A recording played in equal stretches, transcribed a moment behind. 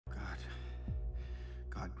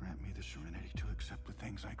the serenity to accept the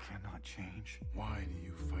things I cannot change. Why do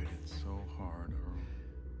you fight it so hard, Earl?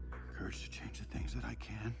 Courage to change the things that I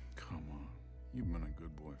can. Come on. You've been a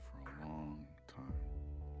good boy for a long time.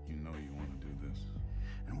 You know you want to do this.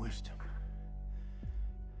 And wisdom.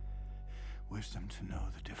 Wisdom to know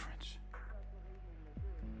the difference.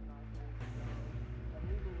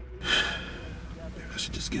 Maybe I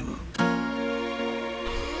should just give up.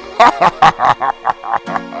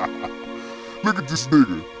 Look at this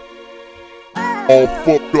nigga. All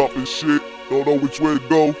fucked up and shit. Don't know which way to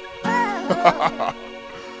go.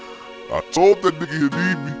 I told that nigga he'd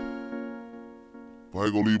need me. But I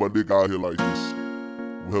ain't gonna leave my nigga out here like this.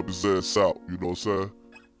 We'll help his ass out, you know what I'm saying?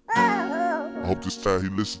 I hope this time he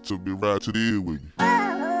listens to me right to the end with me.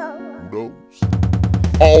 Who knows?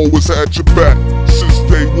 Always had your back since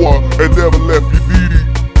day one and never left you needy.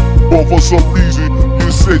 But for some reason,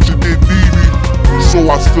 you said you didn't need me. So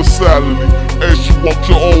I stood silently as you walked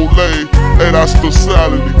your own lane. And I stood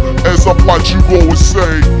silently as I watched you go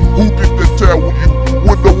insane. Who did that tell you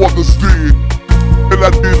when no others did? And I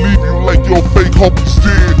didn't leave you like your fake homies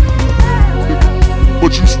did.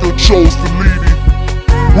 But you still chose to leave me.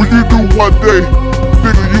 When you knew one day,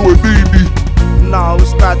 nigga, you would need me. No,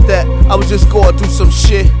 it's not that. I was just going through some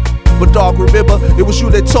shit. But dog, remember, it was you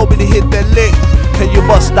that told me to hit that lick. And you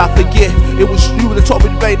must not forget, it was you that told me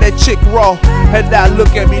to bang that chick raw. And now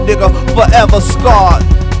look at me, nigga, forever scarred.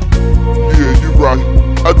 Yeah, you right,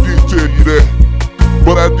 I did tell you that.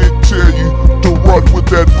 But I didn't tell you to run with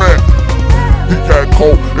that man. He got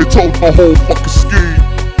caught and told the whole fucking scheme.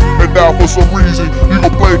 And now for some reason, you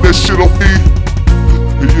gon' blame that shit on me.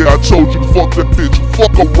 And yeah, I told you to fuck that bitch,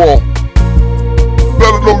 fuck her raw.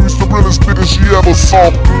 Let her know you's the realest nigga she ever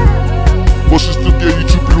saw. But she still gave you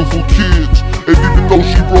 2 beautiful kids. And even though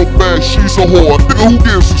she broke bad, she's a whore. Nigga, who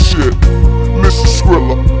gives a shit? Listen,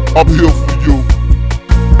 Skrilla, I'm here for you.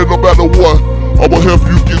 And no matter what, I'ma help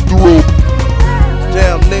you get through.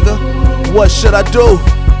 Damn, nigga, what should I do?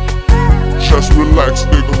 Just relax,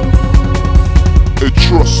 nigga. And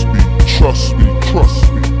trust me, trust me,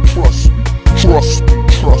 trust me, trust me, trust me,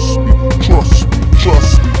 trust me, trust me,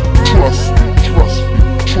 trust me, trust me, trust me,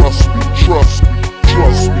 trust me, trust me,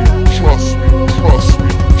 trust me, trust me, trust me,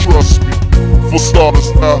 trust me. For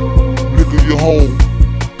starters now, nigga, you're home.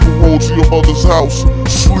 You rolled to your mother's house,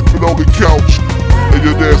 sleeping on the couch. And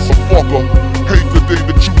your dad's a fucker. Hate the day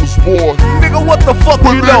that you was born. Nigga, what the fuck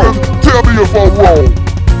But you nigga, know? tell me if I'm wrong.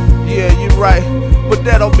 Yeah, you're right, but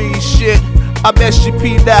that don't mean shit. I'm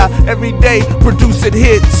Sgp now, every day producing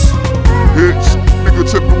hits. Hits, nigga,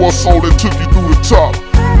 tell me what song that took you through the top.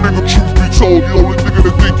 Nigga, truth be told, you only nigga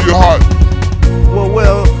that think you're hot.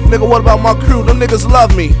 Well, nigga, what about my crew? Them niggas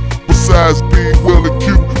love me. Besides being well and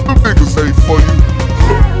cute, them niggas ain't for you.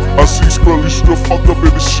 I see Skrilla still fucked up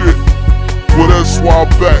in the shit. Well, that's why I'm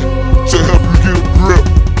back, to help you get a grip.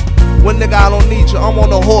 When nigga, I don't need you, I'm on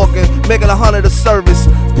the Horgan, making 100 a service,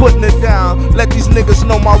 putting it down, let these niggas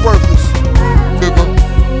know my worthless. Nigga,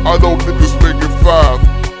 I know niggas making 5.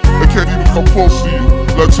 They can't even come close to you.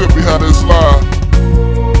 Now tell me how that's live.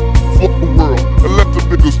 Fuck the world, and let the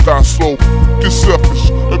niggas die slow. Get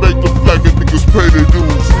selfish, and make the faggot niggas pay their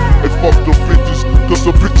dues. And fuck the bitches, cause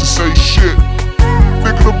the bitches ain't shit.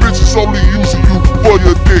 Nigga, the bitches only using you for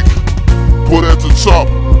your dick. But at the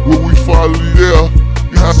top, when we finally there,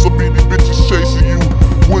 you have so many bitches chasing you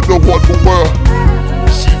with no underwear.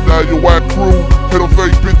 See now your white crew and them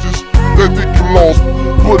fake bitches, they think you lost.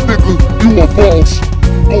 But nigga, you a boss.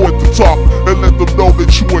 Go at the top and let them know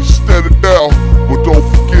that you ain't standing down. But don't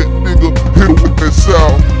forget, nigga, hit them with that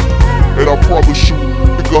sound. And I promise you,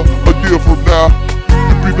 nigga, a year from now,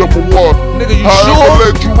 you be #1. Nigga, you However sure?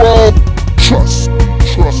 let you wrong. Trust me,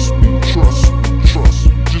 trust me, trust me, trust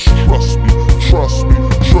me. Just trust me, trust me,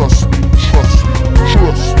 trust me, trust me, trust me,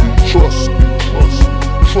 trust me, trust me, trust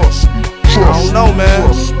me, trust me. I don't know, man.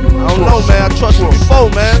 I don't know, man. I trust you before,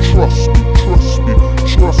 man. Trust me, trust me,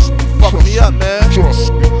 trust me. Fuck me up, man.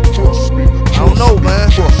 Trust me, trust me. I don't know, man.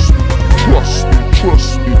 Trust me, trust me,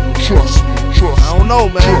 trust me, trust me, trust me. I don't know,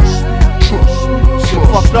 man. Trust me, trust me, trust me.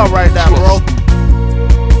 Fucked up right now, bro.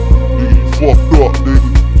 Nigga, you fucked up, nigga.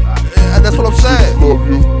 That's what I'm saying. Love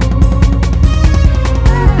you.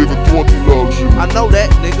 Nigga, Dorothy loves you. I know that,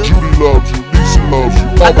 nigga. Judy loves you. Lisa loves you.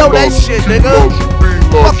 I know Mama that loves shit, you. nigga. Loves you. Bean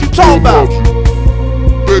loves Fuck you. you talking Bill about? loves you.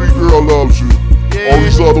 Betty girl loves you. Yeah. All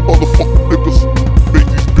these other motherfucking niggas make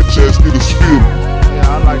these bitch ass niggas feel you. Yeah,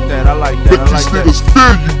 I like that. I like that. Make I these like that. niggas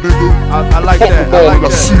feel you, nigga. I like Fuck that. them all I like and I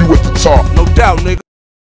that. see you at the top. No doubt, nigga.